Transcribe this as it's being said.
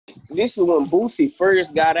this is when Boosie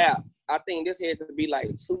first got out. I think this had to be like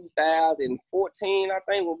 2014, I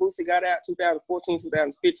think, when Boosie got out, 2014,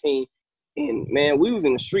 2015. And, man, we was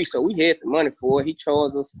in the street, so we had the money for it. He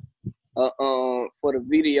charged us for the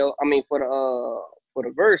video, for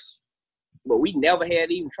the verse. But we never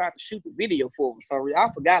had even tried to shoot the video for it. So I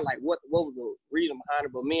forgot, like, what was the reason behind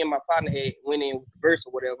it. But me and my partner had went in with the verse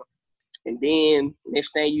or whatever. And then,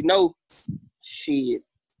 next thing you know, shit,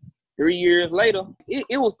 3 years later,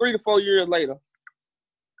 it was 3 to 4 years later,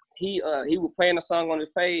 he was playing a song on his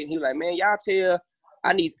page. He was like, man, y'all tell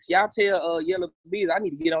Yella Beezy I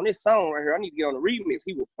need to get on this song right here. I need to get on the remix.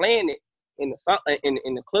 He was playing it in the song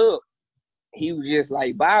in the club. He was just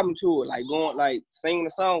like vibing to it, like going like singing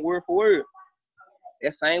the song word for word.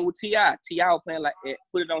 That same with T.I. T.I. was playing like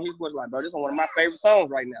put it on his voice like, bro, this is one of my favorite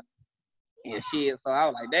songs right now. And shit, so I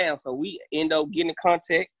was like, damn. So we end up getting in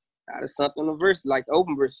contact out of something on the verse, like the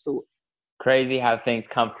open verse to it. Crazy how things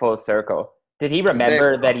come full circle. Did he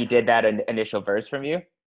remember that he did that initial verse from you?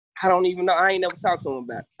 I don't even know. I ain't never talked to him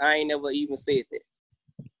about it. I ain't never even said that.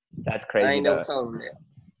 That's crazy. I ain't never told him that.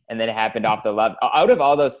 And then it happened off the love. Out of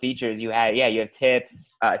all those features you had, you have Tip,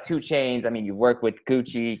 2 Chainz. I mean, you work with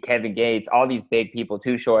Gucci, Kevin Gates, all these big people,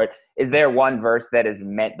 Too Short. Is there one verse that has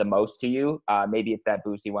meant the most to you? Maybe it's that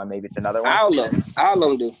Boosie one. Maybe it's another one. All of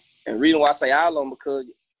them do. And the reason why I say all of them, because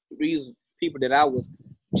these people that I was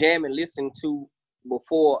jamming, listening to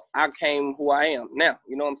before I came who I am now.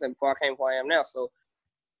 You know what I'm saying? Before I came who I am now. So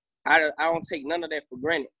I don't take none of that for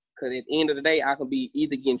granted. Because at the end of the day, I can be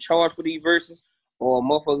either getting charged for these verses or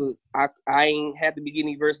motherfuckers, I ain't have to be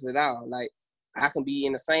getting these verses at all. Like, I can be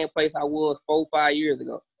in the same place I was 4 or 5 years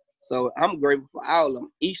ago. So I'm grateful for all of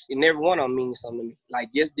them. Each and every one of them means something to me. Like,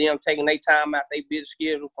 just them taking their time out, their busy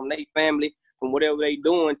schedule, from their family, from whatever they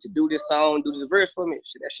doing to do this song, do this verse for me.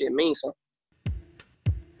 That shit means something.